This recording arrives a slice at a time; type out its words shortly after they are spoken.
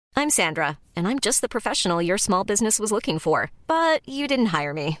I'm Sandra, and I'm just the professional your small business was looking for. But you didn't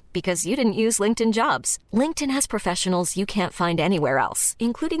hire me because you didn't use LinkedIn Jobs. LinkedIn has professionals you can't find anywhere else,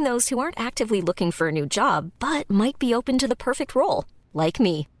 including those who aren't actively looking for a new job, but might be open to the perfect role, like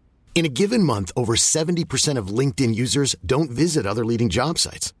me. In a given month, over 70% of LinkedIn users don't visit other leading job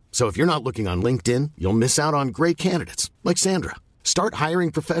sites. So if you're not looking on LinkedIn, you'll miss out on great candidates like Sandra. Start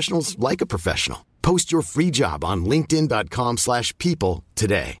hiring professionals like a professional. Post your free job on linkedin.com/people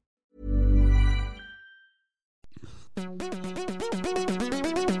today.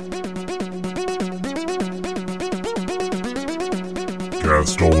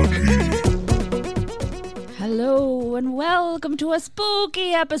 Castology. Hello and welcome to a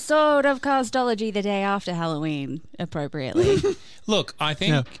spooky episode of Castology the day after Halloween, appropriately. Look, I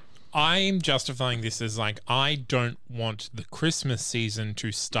think I'm justifying this as like, I don't want the Christmas season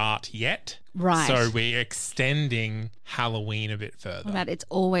to start yet. Right. So we're extending Halloween a bit further. But it's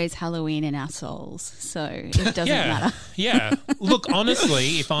always Halloween in our souls, so it doesn't matter. Yeah. Look,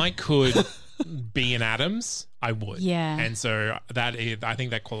 honestly, if I could be an Addams, I would. Yeah. And so that is, I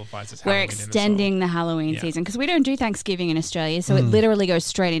think that qualifies as We're Halloween extending the Halloween season because we don't do Thanksgiving in Australia, so it literally goes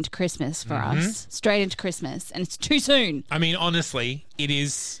straight into Christmas for us. Straight into Christmas, and it's too soon. I mean, honestly, it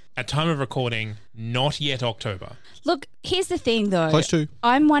is, at time of recording, not yet October. Look, here's the thing though. Close to.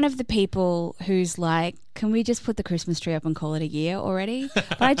 I'm one of the people who's like, can we just put the Christmas tree up and call it a year already?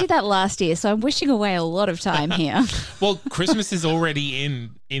 But I did that last year, so I'm wishing away a lot of time here. Well, Christmas is already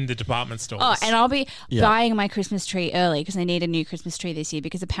in the department stores. Oh, and I'll be buying my Christmas tree early because I need a new Christmas tree this year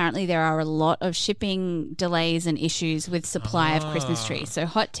because apparently there are a lot of shipping delays and issues with supply of Christmas trees. So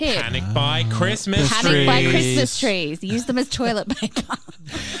hot tip. Panic buy Christmas trees. Panic buy Christmas trees. Use them as toilet paper.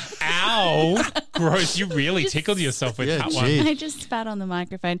 Ow. Gross. You really tickled yourself with that one. I just spat on the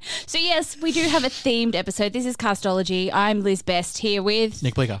microphone. So yes, we do have a themed episode. This is Castology. I'm Liz Best here with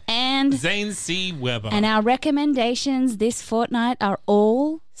Nick Bleeker and Zane C. Weber. And our recommendations this fortnight are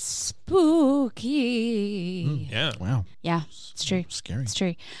all spooky. Yeah. Wow. Yeah, it's true. Scary. It's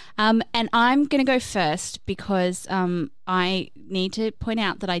true. And I'm going to go first because I need to point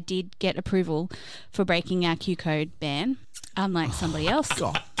out that I did get approval for breaking our Q code ban, unlike somebody else.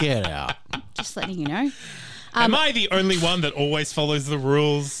 God, get out. Just letting you know. Am I the only one that always follows the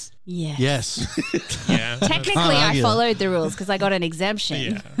rules? Yes. Yes. Yeah. Technically, Can't I argue followed the rules because I got an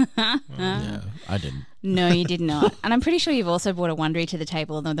exemption. Yeah. Yeah, I didn't. No, you did not. And I'm pretty sure you've also brought a Wondery to the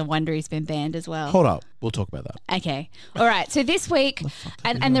table, although the Wondery's been banned as well. Hold up. We'll talk about that. Okay. All right. So this week,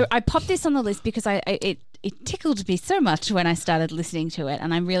 I popped this on the list because it tickled me so much when I started listening to it,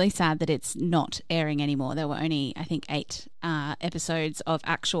 and I'm really sad that it's not airing anymore. There were only, I think, 8 episodes of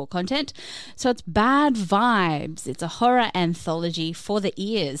actual content. So it's Bad Vibes. It's a horror anthology for the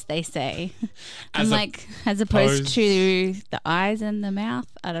ears, they say. As opposed to the eyes and the mouth.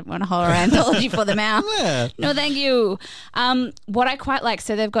 I don't want a horror anthology for the mouth. Yeah. No, thank you. What I quite like,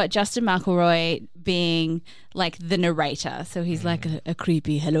 so they've got Justin McElroy being like the narrator. So he's like a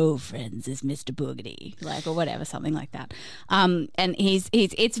creepy, hello friends, is Mr. Boogedy, like, or whatever, something like that. And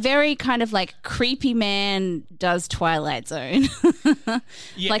it's very kind of like creepy man does Twilight Zone.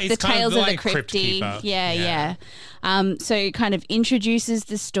 Yeah, like the Tales of the Crypty. Yeah. So it kind of introduces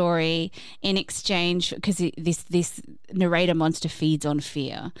the story in exchange because this narrator monster feeds on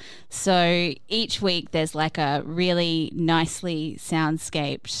fear. So each week there's like a really nicely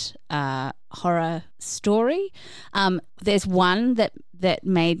soundscaped horror story. There's one that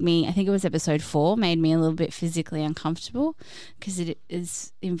made me, I think it was episode 4, made me a little bit physically uncomfortable because it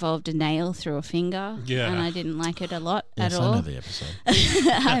is involved a nail through a finger. Yeah. And I didn't like it a lot Yes, at all. I know the episode.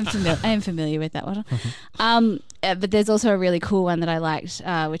 I am familiar with that one. But there's also a really cool one that I liked,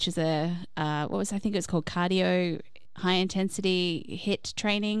 which is I think it was called Cardio High Intensity HIIT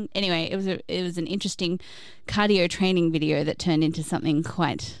Training. Anyway, it was an interesting cardio training video that turned into something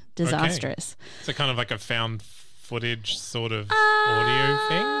quite disastrous. Okay. So kind of like a found footage sort of audio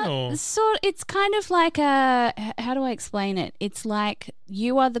thing, or it's kind of like a, how do I explain it? It's like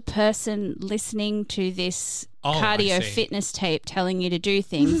you are the person listening to this cardio fitness tape telling you to do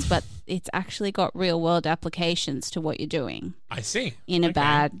things, but it's actually got real world applications to what you're doing. I see. In a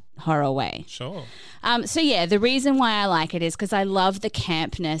bad horror way. Sure. So yeah, the reason why I like it is because I love the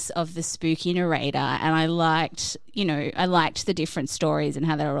campness of the spooky narrator, and I liked the different stories and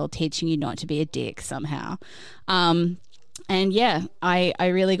how they were all teaching you not to be a dick somehow. And yeah, I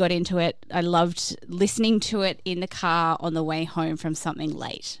really got into it. I loved listening to it in the car on the way home from something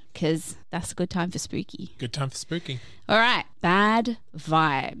late because that's a good time for spooky. Good time for spooky. All right. Bad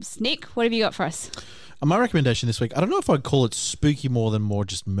vibes. Nick, what have you got for us? My recommendation this week, I don't know if I'd call it spooky more than more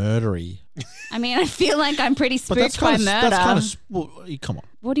just murdery. I mean, I feel like I'm pretty spooked by murder. That's kind of, well, come on.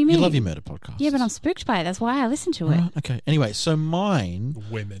 What do you mean? You love your murder podcast. Yeah, but I'm spooked by it. That's why I listen to it. Okay. Anyway, so mine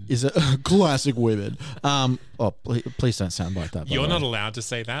Women. is a classic women. Please don't sound like that. You're not allowed to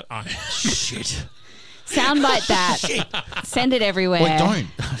say that. Shit. Soundbite that. Send it everywhere. Wait, don't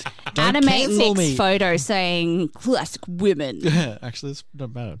Animate cancel Nick's me. photo saying classic women. Yeah, actually, that's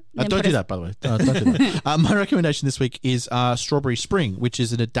not bad. Then Don't put do a- that, by the way. Don't do that. My recommendation this week is Strawberry Spring, which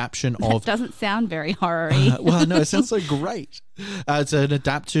is an adaptation of. Doesn't sound very horror-y. Well, no, it sounds so great. It's an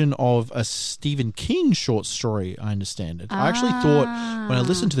adaptation of a Stephen King short story, I understand. I actually thought, when I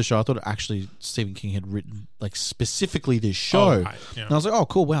listened to the show, I thought actually Stephen King had written like specifically this show. Oh, right, yeah. And I was like, oh,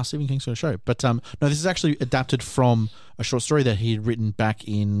 cool, wow, Stephen King's got a show. But no, this is actually adapted from a short story that he had written back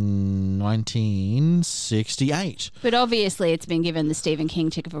in 1968. But obviously it's been given the Stephen King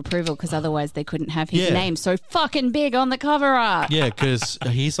tick of approval because otherwise they couldn't have his Yeah. name so fucking big on the cover art. Yeah, because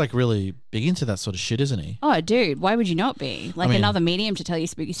he's like really big into that sort of shit, isn't he? Oh, dude, why would you not be? Like I mean- another medium to tell you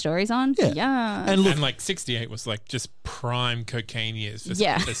spooky stories on? Yeah. And look, And like 68 was like just prime cocaine years for,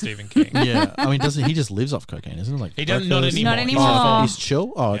 Yeah. for Stephen King. yeah, I mean, doesn't he just lives off cocaine, isn't it? Like He doesn't- not breakfast? anymore. Not anymore. Oh, he's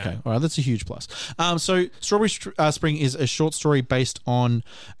chill. Oh, okay. Yeah. All right, that's a huge plus. So Strawberry Spring is a short story based on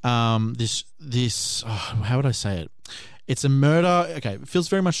this. How would I say it? It's a murder. Okay, it feels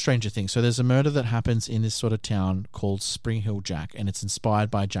very much Stranger Things. So there's a murder that happens in this sort of town called Spring Hill Jack, and it's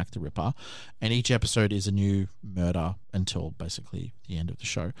inspired by Jack the Ripper. And each episode is a new murder until basically the end of the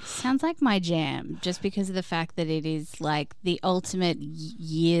show. Sounds like my jam, just because of the fact that it is like the ultimate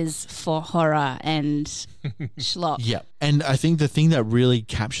years for horror and schlock. Yeah. And I think the thing that really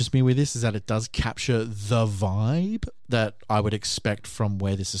captures me with this is that it does capture the vibe that I would expect from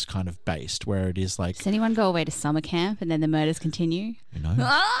where this is kind of based, where it is like, Does anyone go away to summer camp and then the murders continue? you know.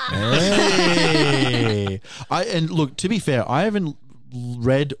 Hey. And look, to be fair, I haven't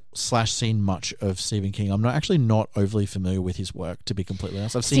read/seen much of Stephen King. I'm not overly familiar with his work, to be completely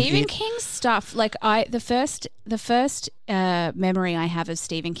honest. I've seen Stephen King's stuff, like the first memory I have of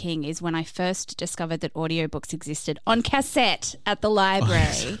Stephen King is when I first discovered that audiobooks existed on cassette at the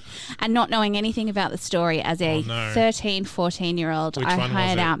library and not knowing anything about the story as a 13, 14-year-old, Which I one was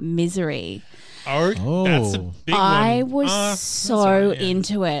hired it? out Misery. Oh, that's a big one. I was That's so all right, yeah.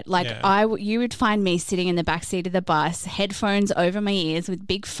 into it. Like Yeah. you would find me sitting in the back seat of the bus, headphones over my ears with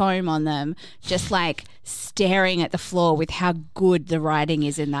big foam on them, just like staring at the floor with how good the writing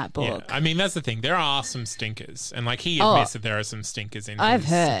is in that Yeah, book. I mean that's the thing. There are some stinkers, and like he admits that there are some stinkers in. I've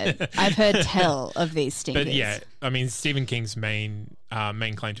his. heard tell of these stinkers. But yeah, I mean Stephen King's main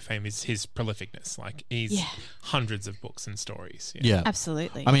claim to fame is his prolificness. Like he's hundreds of books and stories. Yeah.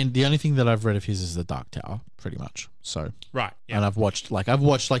 Absolutely. I mean, the only thing that I've read of his is The Dark Tower, pretty much. So, Right. Yeah. and I've watched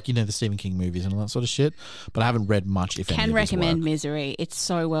the Stephen King movies and all that sort of shit, but I haven't read much, if any, Can of his recommend work. Misery. It's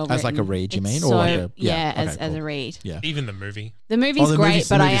so well written. As like a read, you It's mean? So, Or like a- yeah, yeah, as okay, a cool. read. Yeah. Even the movie. The movie's the great, movie's-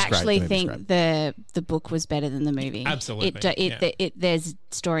 but the I movie's great. actually The movie's think the book was better than the movie. Absolutely, There's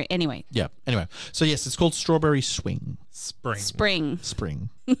story anyway. Yeah. Anyway, so yes, it's called Strawberry Swing. Spring. Spring.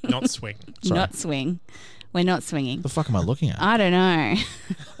 Not swing. Sorry. Not swing. We're not swinging. The fuck am I looking at? I don't know.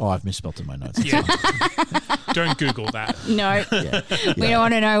 Oh, I've misspelled in my notes. Yeah. Don't Google that. No, we don't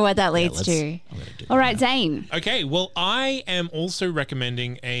want to know what that leads to. I'm gonna do All right, Zane. Okay, well, I am also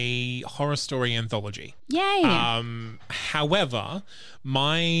recommending a horror story anthology. Yay. However,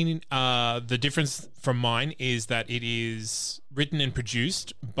 mine, the difference from mine is that it is written and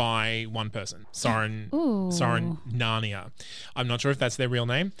produced by one person, Soren Narnia. I'm not sure if that's their real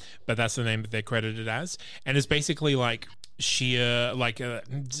name, but that's the name that they're credited as. And it's basically like sheer like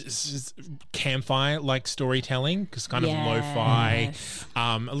campfire like storytelling, because kind of lo-fi,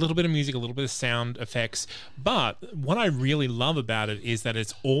 a little bit of music, a little bit of sound effects. But what I really love about it is that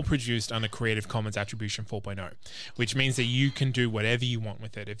it's all produced under Creative Commons Attribution 4.0, which means that you can do whatever you want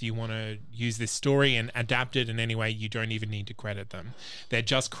with it. If you want to use this story and adapt it in any way, you don't even need to credit them. They're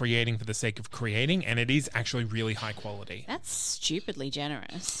just creating for the sake of creating, and it is actually really high quality. That's stupidly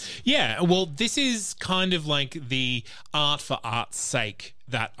generous. Yeah, well, this is kind of like the art for art's sake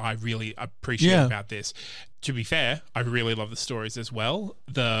that I really appreciate about this. To be fair, I really love the stories as well.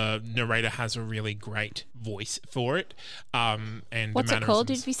 The narrator has a really great voice for it. And What's it called?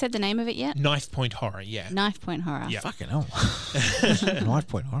 Have you said the name of it yet? Knife Point Horror, yeah. Knife Point Horror. Yeah. Fucking hell. Knife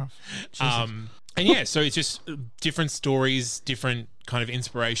Point Horror. Jesus. And yeah, so it's just different stories, different kind of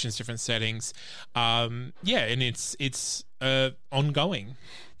inspirations, different settings. And it's ongoing.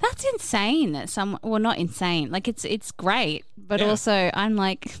 That's insane. Not insane. Like it's great, but also I'm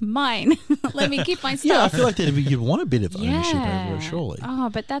like, mine. Let me keep my stuff. Yeah, I feel like you'd want a bit of ownership over it, surely. Oh,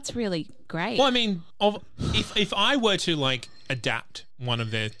 but that's really great. Well, I mean, if I were to like adapt one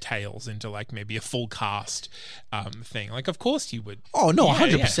of their tales into like maybe a full cast thing, like of course you would. Oh no,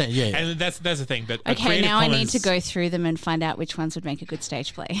 100%. Yeah. And that's the thing. But okay, now I need to go through them and find out which ones would make a good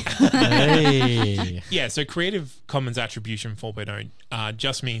stage play. Hey. Yeah, so Creative Commons Attribution 4.0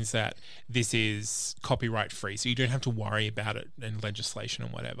 just means that this is copyright free, so you don't have to worry about it and legislation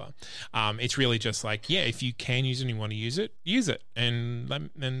and whatever. It's really just like, if you can use it and you want to use it, and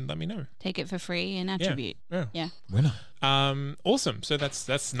let me know. Take it for free and attribute. Yeah. Winner. Awesome. So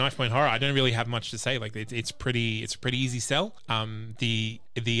that's Knife Point Horror. I don't really have much to say. Like it's pretty easy sell.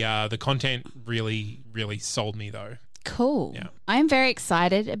 The content really sold me though. Cool. Yeah. I'm very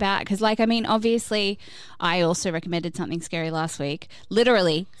excited about, because obviously I also recommended Something Scary last week,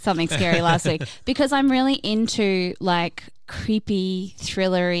 literally Something Scary last week, because I'm really into like creepy,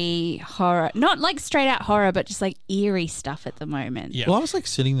 thrillery horror, not like straight out horror, but just like eerie stuff at the moment. Yeah. Well, I was like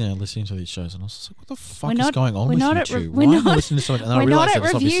sitting there listening to these shows and I was just like, what the fuck We're not- is going on we're with not you at two? re- Why we're am I not- listening to something? And then I We're not realised at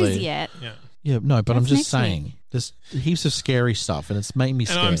that was reviews obviously... yet. Yeah. Yeah, no, but I'm That's just next saying, there's heaps of scary stuff and it's making me And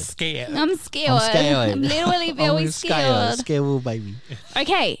scared. I'm scared. I'm scared. I'm scared. I'm literally very scared. Scared little baby.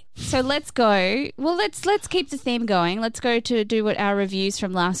 Okay, so let's go. Well, let's keep the theme going. Let's go to do what our reviews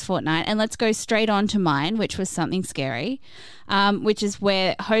from last fortnight, and let's go straight on to mine, which was Something Scary, which is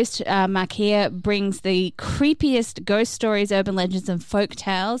where host Markia brings the creepiest ghost stories, urban legends, and folk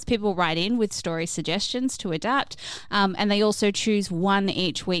tales. People write in with story suggestions to adapt, and they also choose one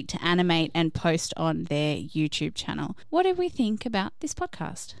each week to animate and post on their YouTube channel. What did we think about this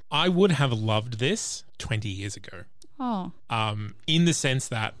podcast? I would have loved this 20 years ago. Oh, In the sense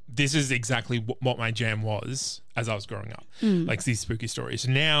that this is exactly what my jam was as I was growing up, like these spooky stories.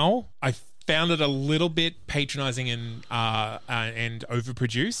 Now I found it a little bit patronizing and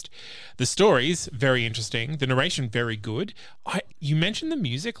overproduced. The stories very interesting, the narration very good. You mentioned the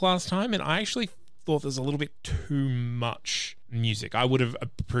music last time, and I actually thought there's a little bit too much music. I would have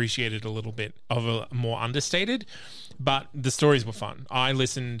appreciated a little bit of a more understated, but the stories were fun. I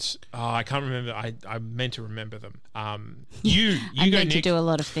listened. I can't remember. I meant to remember them. You I go, meant Nick, to do a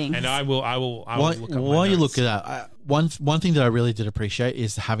lot of things, and I will look up While my you notes. look at that, one thing that I really did appreciate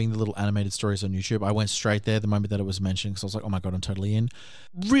is having the little animated stories on YouTube. I went straight there the moment that it was mentioned because I was like, oh my God, I'm totally in.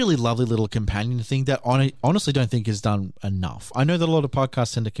 Really lovely little companion thing that I honestly don't think is done enough. I know that a lot of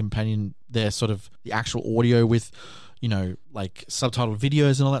podcasts tend to companion their sort of the actual audio with, like subtitled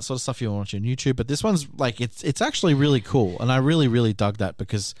videos and all that sort of stuff you watch on YouTube. But this one's like, it's actually really cool. And I really, really dug that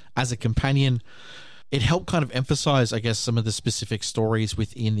because as a companion, it helped kind of emphasize, I guess, some of the specific stories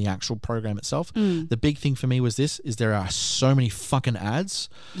within the actual program itself. The big thing for me was there are so many fucking ads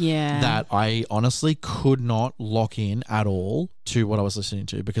that I honestly could not lock in at all to what I was listening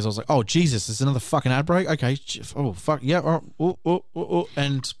to because I was like, oh, Jesus, there's another fucking ad break? Okay. Oh, fuck. Yeah.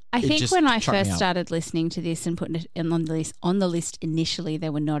 And I think just when I chucked me first out. started listening to this and putting it on the list initially,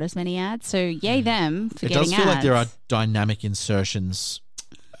 there were not as many ads. So yay them for It getting does feel ads. like there are dynamic insertions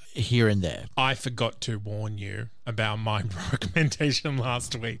here and there. I forgot to warn you about my recommendation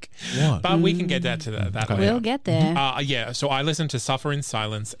last week. What? But we can get that to that later. We'll get there. Yeah, so I listened to Suffer in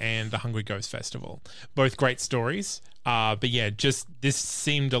Silence and the Hungry Ghost Festival. Both great stories. But yeah, just this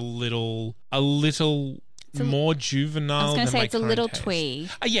seemed a little more juvenile. I was going to than say my it's a current little taste. twee.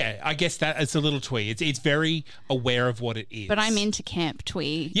 Yeah, I guess that it's a little twee. It's very aware of what it is. But I'm into camp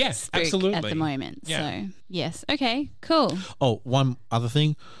twee Yes, spook absolutely. at the moment. Yeah. So, yes. Okay, cool. Oh, one other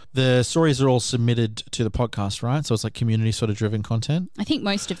thing. The stories are all submitted to the podcast, right? So it's like community sort of driven content. I think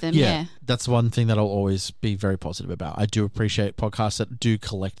most of them, yeah. That's one thing that I'll always be very positive about. I do appreciate podcasts that do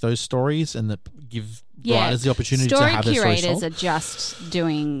collect those stories and that give writers the opportunity to have their stories Story told. curators are just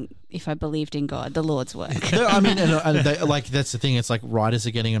doing, if I believed in God, the Lord's work. No, I mean, and like that's the thing. It's like writers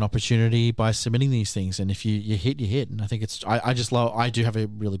are getting an opportunity by submitting these things, and if you hit, you hit. And I think I do have a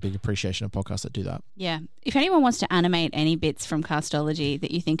really big appreciation of podcasts that do that. Yeah. If anyone wants to animate any bits from Castology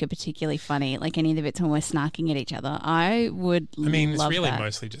that you think are particularly funny, like any of the bits when we're snarking at each other, I would it's love really that.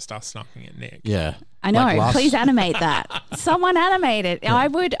 mostly just us snarking at Nick. Yeah, I know. Like last- Please animate that. Someone animate it.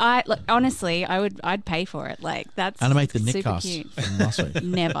 Honestly, I'd pay for it. Like that's animate the super Nickcast cute. from last week.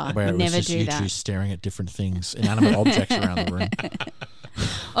 Never, Where it was never just do you that. two staring at different things, inanimate objects around the room.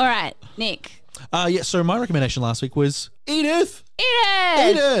 All right, Nick. Yeah. So my recommendation last week was Edith. Edith.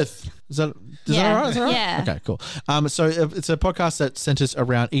 Edith. Is that Is that all right? Yeah. Okay, cool. So it's a podcast that centers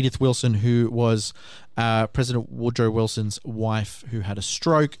around Edith Wilson, who was President Woodrow Wilson's wife, who had a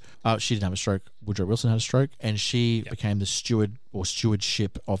stroke. She didn't have a stroke. Woodrow Wilson had a stroke, and she became the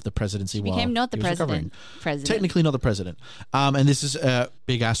stewardship of the presidency. She became not the president. Technically not the president. And this is a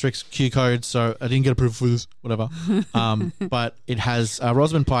big asterisk, Q code, so I didn't get approved for this, whatever. But it has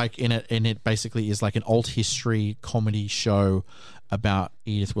Rosamund Pike in it, and it basically is like an alt history comedy show about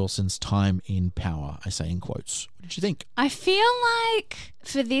Edith Wilson's time in power. I say in quotes. What did you think? I feel like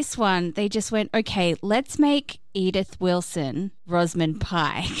for this one, they just went, okay, let's make Edith Wilson Rosamund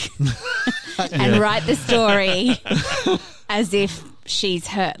Pike and write the story as if she's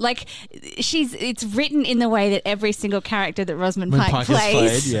her. Like, it's written in the way that every single character that Rosamund Pike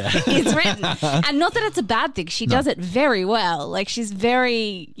plays is written. And not that it's a bad thing. She does it very well. Like, she's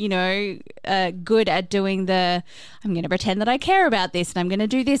very, good at doing I'm going to pretend that I care about this and I'm going to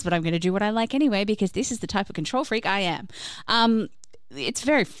do this, but I'm going to do what I like anyway because this is the type of control freak I am. It's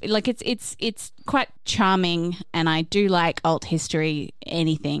very it's quite charming, and I do like alt history,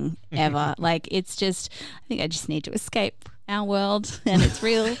 anything ever. Like, it's just, I think I just need to escape our world and it's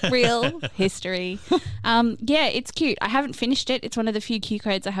real history. It's cute. I haven't finished it. It's one of the few Q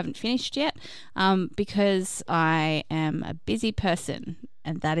codes I haven't finished yet because I am a busy person.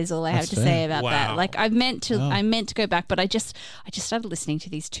 And that is all I have to say about that. Like, I meant to go back, but I just started listening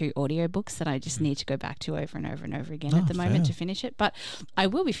to these 2 audiobooks that I just need to go back to over and over and over again at the moment to finish it. But I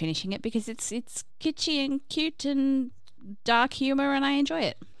will be finishing it because it's kitschy and cute and dark humor, and I enjoy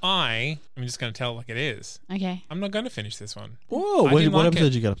it. I'm just going to tell it like it is. Okay. I'm not going to finish this one. Whoa! What episode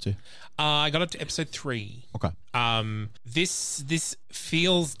did you get up to? I got up to episode 3. Okay. This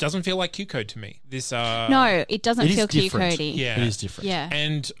doesn't feel like Q code to me. No, it doesn't feel Q codey. Yeah, it is different. Yeah,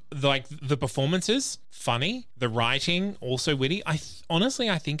 and like the performances, funny. The writing also witty. Honestly,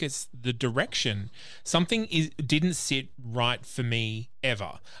 I think it's the direction. Something didn't sit right for me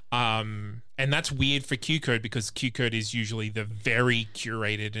ever. And that's weird for Q code because Q code is usually the very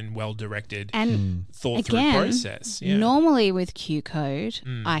curated and well directed and thought through process. Yeah. Normally with Q code,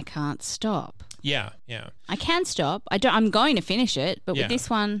 I can't stop. Yeah. I can stop. I'm going to finish it, but with this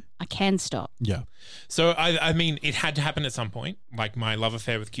one, I can stop. Yeah. So, I mean, it had to happen at some point. Like, my love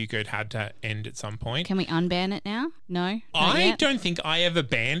affair with Q code had to end at some point. Can we unban it now? No? I don't think I ever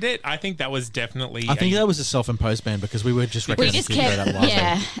banned it. I think that was definitely... I think that was a self-imposed ban because we were just recommending Q code out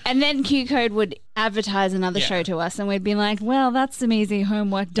last week. And then Q code would advertise another show to us and we'd be like, well, that's some easy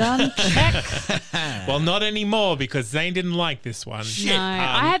homework done. Check. Well, not anymore because Zane didn't like this one.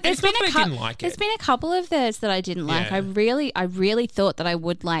 No. There's been a couple of theirs that I didn't like. I really thought that I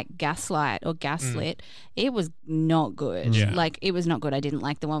would like Gaslight or Gaslit. It was not good. Yeah. Like, it was not good. I didn't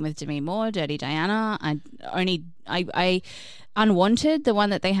like the one with Demi Moore, Dirty Diana. I Unwanted, the one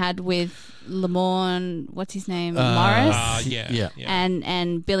that they had with Lamorne, what's his name, Morris,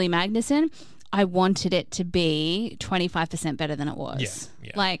 and Billy Magnuson. I wanted it to be 25% better than it was.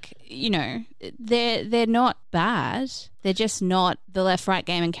 Yeah. Like, they're not bad. They're just not the left-right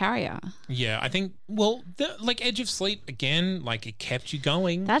game and carrier. Yeah, I think, like Edge of Sleep, again, like it kept you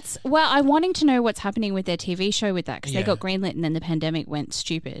going. I'm wanting to know what's happening with their TV show with that because they got greenlit and then the pandemic went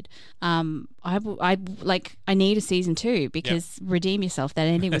stupid. I need a season 2 because redeem yourself. That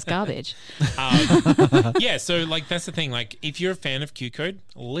ending was garbage. So like that's the thing. Like if you're a fan of Q Code,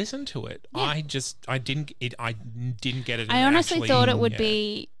 listen to it. Yeah. I didn't get it. I honestly thought it would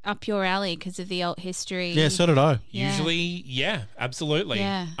be up your alley because of the alt history. Yeah, so did I. Usually, absolutely.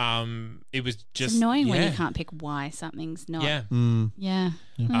 Yeah. It was just it's annoying when you can't pick why something's not. Yeah. Yeah.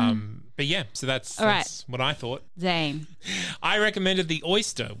 But so that's what I thought. Zane. I recommended The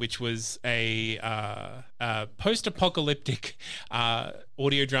Oyster, which was a post-apocalyptic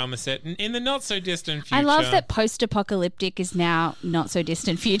audio drama set in the not-so-distant future. I love that post-apocalyptic is now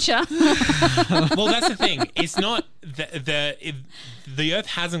not-so-distant future. Well, that's the thing. It's not... The Earth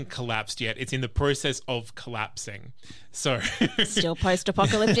hasn't collapsed yet. It's in the process of collapsing. So still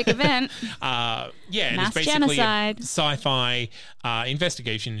post-apocalyptic event. And mass it's basically genocide. A sci-fi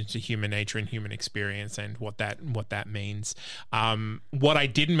investigation into human nature and human experience and what that means. What I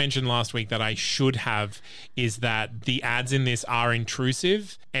didn't mention last week that I should have is that the ads in this are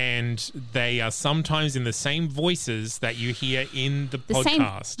intrusive and they are sometimes in the same voices that you hear in the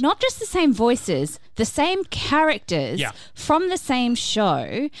podcast. Not just the same voices, the same characters from the same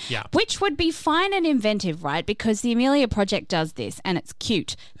show, which would be fine and inventive, right? Because the Amelia Project does this and it's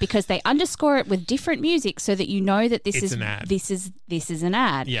cute because they underscore it with different music so that you know that this is this is an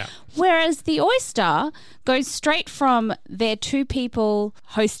ad. Yeah. Whereas the Oyster goes straight from their 2 people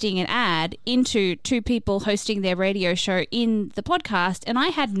hosting an ad into 2 people hosting their radio show in the podcast, and I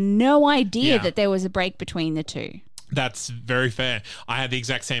had no idea that there was a break between the 2. That's very fair. I had the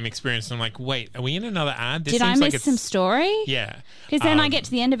exact same experience. And I'm like, wait, are we in another ad? This Did I seems like miss some story? Yeah. Because then I get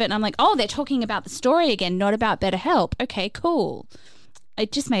to the end of it and I'm like, oh, they're talking about the story again, not about BetterHelp. Okay, cool.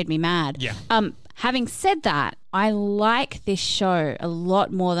 It just made me mad. Yeah. Having said that, I like this show a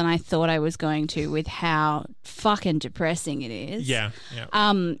lot more than I thought I was going to with how fucking depressing it is. Yeah. Yeah.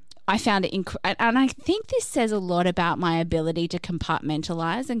 I found it and I think this says a lot about my ability to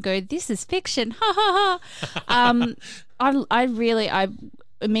compartmentalize and go, this is fiction. Ha ha ha. I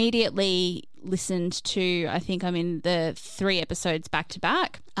immediately listened to, I think I'm in the 3 episodes back to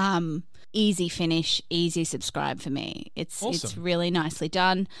back. Easy finish, easy subscribe for me. It's really nicely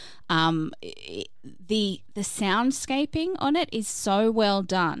done. The soundscaping on it is so well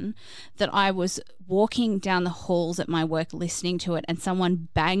done that I was walking down the halls at my work listening to it and someone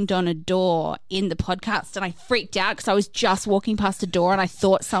banged on a door in the podcast and I freaked out because I was just walking past a door and I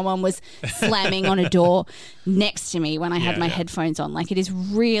thought someone was slamming on a door next to me when I had my headphones on. Like, it is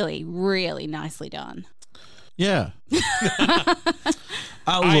really, really nicely done. Yeah.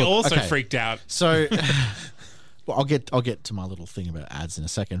 I also freaked out. So, well, I'll get to my little thing about ads in a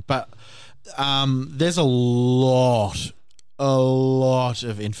second, but there's a lot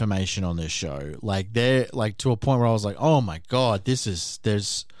of information on this show. Like, to a point where I was like, oh my god, there's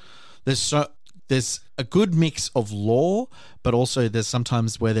a good mix of lore, but also there's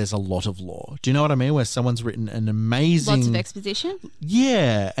sometimes where there's a lot of lore. Do you know what I mean? Where someone's written an amazing... Lots of exposition?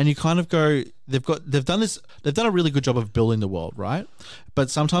 Yeah. And you kind of go... They've done a really good job of building the world, right?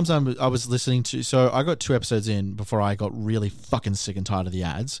 But sometimes I was listening to... So I got 2 episodes in before I got really fucking sick and tired of the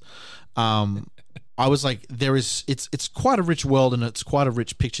ads. I was like, it's quite a rich world and it's quite a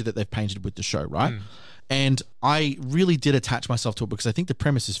rich picture that they've painted with the show, right? And I really did attach myself to it because I think the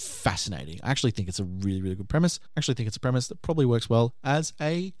premise is fascinating. I actually think it's a really, really good premise. I actually think it's a premise that probably works well as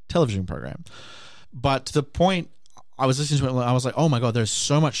a television program. But to the point, I was listening to it and I was like, oh my God, there's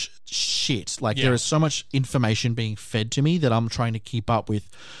so much shit. Like, there is so much information being fed to me that I'm trying to keep up with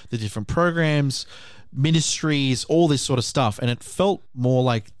the different programs, ministries, all this sort of stuff. And it felt more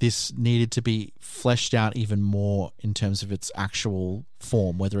like this needed to be fleshed out even more in terms of its actual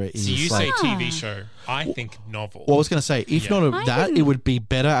form, whether it is... So you say TV show. I think novel. Well, I was going to say, if not that, it would be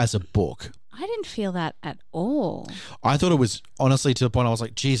better as a book. I didn't feel that at all. I thought it was, honestly, to the point I was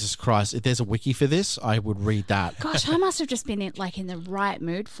like, Jesus Christ, if there's a wiki for this, I would read that. Gosh, I must have just been in the right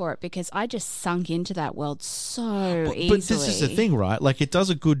mood for it because I just sunk into that world so easily. But this is the thing, right? Like, it does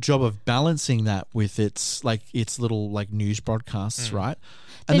a good job of balancing that with its little news broadcasts, right?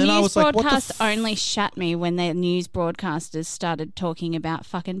 And the then news I was like, broadcasts only shat me when the news broadcasters started talking about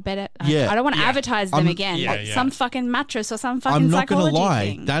fucking better. Yeah. I don't want to advertise them again. Some fucking mattress or some fucking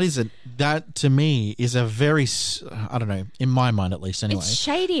psychology thing. That to me is a very, I don't know, in my mind at least anyway. It's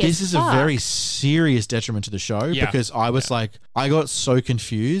shady This as is fuck. a very serious detriment to the show because I was like, I got so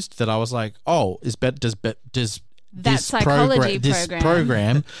confused that I was like, oh, does this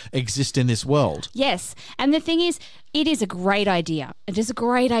program exist in this world? Yes. And the thing is, it is a great idea. It is a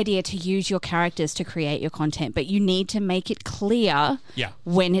great idea to use your characters to create your content, but you need to make it clear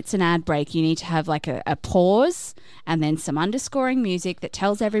when it's an ad break. You need to have like a pause and then some underscoring music that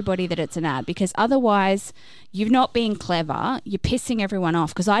tells everybody that it's an ad, because otherwise you've not been clever. You're pissing everyone off,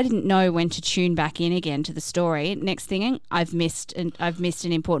 because I didn't know when to tune back in again to the story. Next thing, I've missed an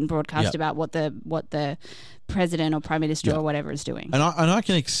important broadcast about what the president or prime minister or whatever is doing. And I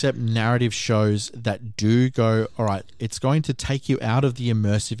can accept narrative shows that do go, all right, it's going to take you out of the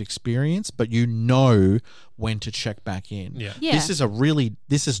immersive experience, but you know when to check back in. Yeah. This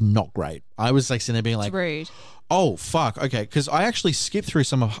is not great. I was like sitting there being like, it's rude. Oh, fuck. Okay. Because I actually skipped through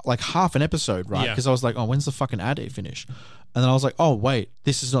some of like half an episode, right? Because I was like, oh, when's the fucking ad finish? And then I was like, oh, wait,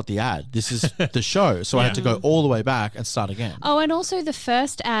 this is not the ad. This is the show. So I had to go all the way back and start again. Oh, and also the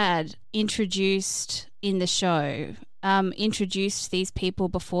first ad introduced in the show introduced these people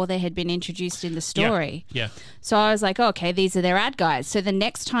before they had been introduced in the story. Yeah. So I was like, oh, okay, these are their ad guys. So the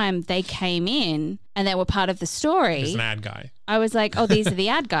next time they came in and they were part of the story, there's an ad guy. I was like, oh, these are the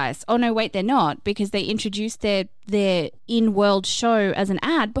ad guys. Oh, no, wait, they're not, because they introduced their in-world show as an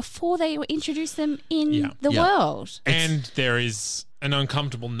ad before they introduced them in the world. And there is an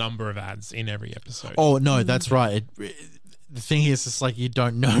uncomfortable number of ads in every episode. Oh, no, that's right. The thing is, it's like you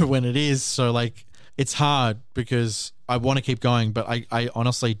don't know when it is. So, like, it's hard because I want to keep going, but I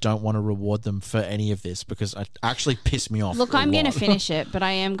honestly don't want to reward them for any of this because it actually pissed me off. Look, I'm going to finish it, but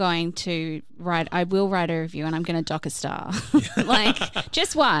I am going to I will write a review and I'm going to dock a star. Like,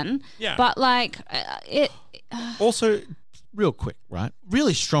 just one. Yeah. But, like, it... Also, real quick, right?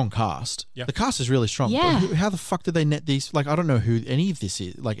 Really strong cast. Yeah. The cast is really strong. Yeah. But how the fuck did they net these? Like, I don't know who any of this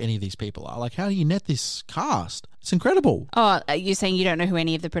is, like any of these people are. Like, how do you net this cast? It's incredible. Oh, you're saying you don't know who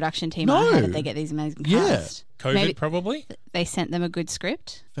any of the production team are? How did they get these amazing cast? COVID, Maybe probably? they sent them a good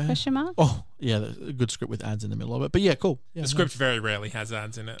script? Fair. Question mark? Oh, yeah, a good script with ads in the middle of it. But yeah, cool. Yeah, The script very rarely has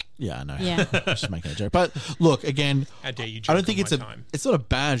ads in it. Yeah, I know. Yeah. Just making a joke. But look, again, How dare you I don't joke think on it's my a time. it's not a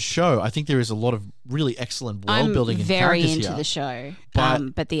bad show. I think there is a lot of really excellent world building I'm and very characters into here. the show.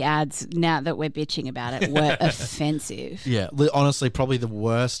 But- But the ads, now that we're bitching about it, were offensive. Yeah, honestly, probably the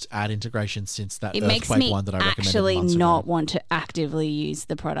worst ad integration since that It Earthquake makes me one that I recommended actually months not ago. want to actively use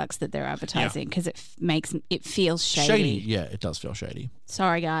the products that they're advertising because it feels shady. Yeah, it does feel shady.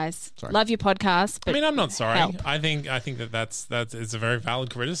 Sorry, guys. Sorry. Love your podcast, but I mean, I'm not sorry. help. I think that's it's a very valid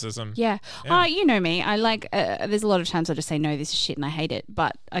criticism. Yeah. Yeah. Oh, you know me. I like. There's a lot of times I just say no, this is shit, and I hate it,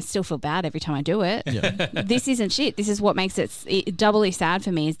 but I still feel bad every time I do it. Yeah. This isn't shit. This is what makes it doubly sad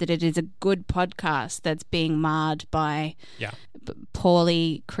for me is that it is a good podcast that's being marred by Yeah.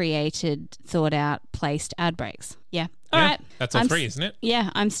 poorly created, thought out, placed ad breaks. Yeah. All Yeah, right. that's all I'm three, isn't it? Yeah,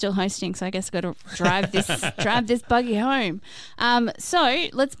 I'm still hosting, so I guess I've got to drive this buggy home. So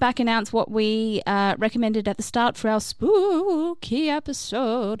let's back announce what we recommended at the start for our spooky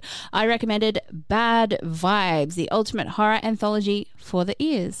episode. I recommended Bad Vibes, the ultimate horror anthology for the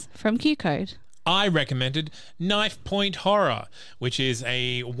ears from Q Code. I recommended Knife Point Horror, which is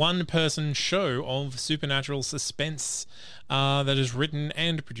a one-person show of supernatural suspense that is written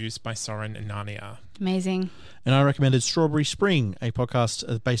and produced by Soren Narnia. Amazing. And I recommended Strawberry Spring, a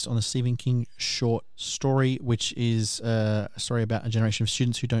podcast based on a Stephen King short story, which is a story about a generation of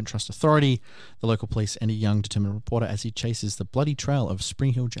students who don't trust authority, the local police, and a young, determined reporter as he chases the bloody trail of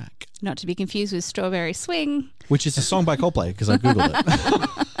Spring Hill Jack. Not to be confused with Strawberry Swing. Which is a song by Coldplay, because I Googled it.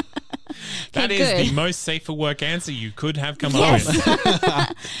 That Okay, is good. the most safe for work answer you could have come up with.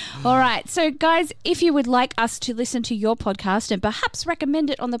 All right. So, guys, if you would like us to listen to your podcast and perhaps recommend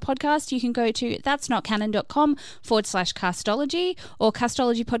it on the podcast, you can go to that'snotcanon.com/castology or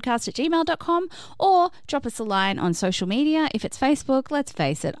castologypodcast@gmail.com or drop us a line on social media. If it's Facebook, let's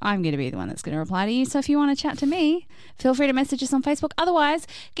face it, I'm going to be the one that's going to reply to you. So if you want to chat to me, feel free to message us on Facebook. Otherwise,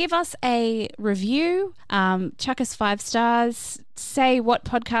 give us a review, chuck us 5 stars, say what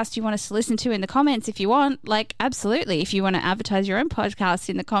podcast you want us to listen to in the comments if you want. Like, absolutely. If you want to advertise your own podcast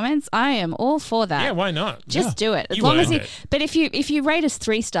in the comments, I am all for that. Yeah, why not? Just do it. As You long as earned you. it. But if you rate us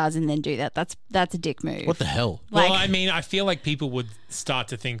 3 stars and then do that, that's a dick move. What the hell? Well, Like- I mean, I feel like people would start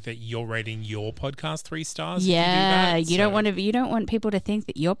to think that you're rating your podcast 3 stars. Yeah, if you do that, you don't want people to think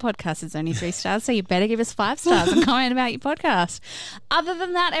that your podcast is only 3 stars, so you better give us 5 stars and comment about your podcast. Other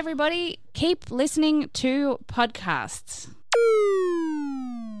than that, everybody, keep listening to podcasts.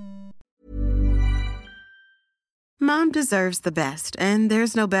 Mom deserves the best, and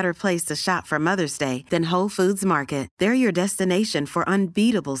there's no better place to shop for Mother's Day than Whole Foods Market. They're your destination for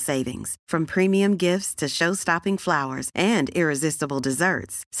unbeatable savings, from premium gifts to show-stopping flowers and irresistible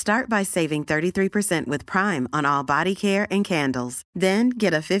desserts. Start by saving 33% with Prime on all body care and candles. Then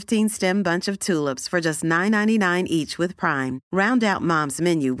get a 15-stem bunch of tulips for just $9.99 each with Prime. Round out Mom's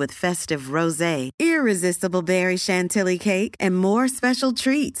menu with festive rosé, irresistible berry chantilly cake, and more special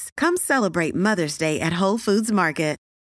treats. Come celebrate Mother's Day at Whole Foods Market.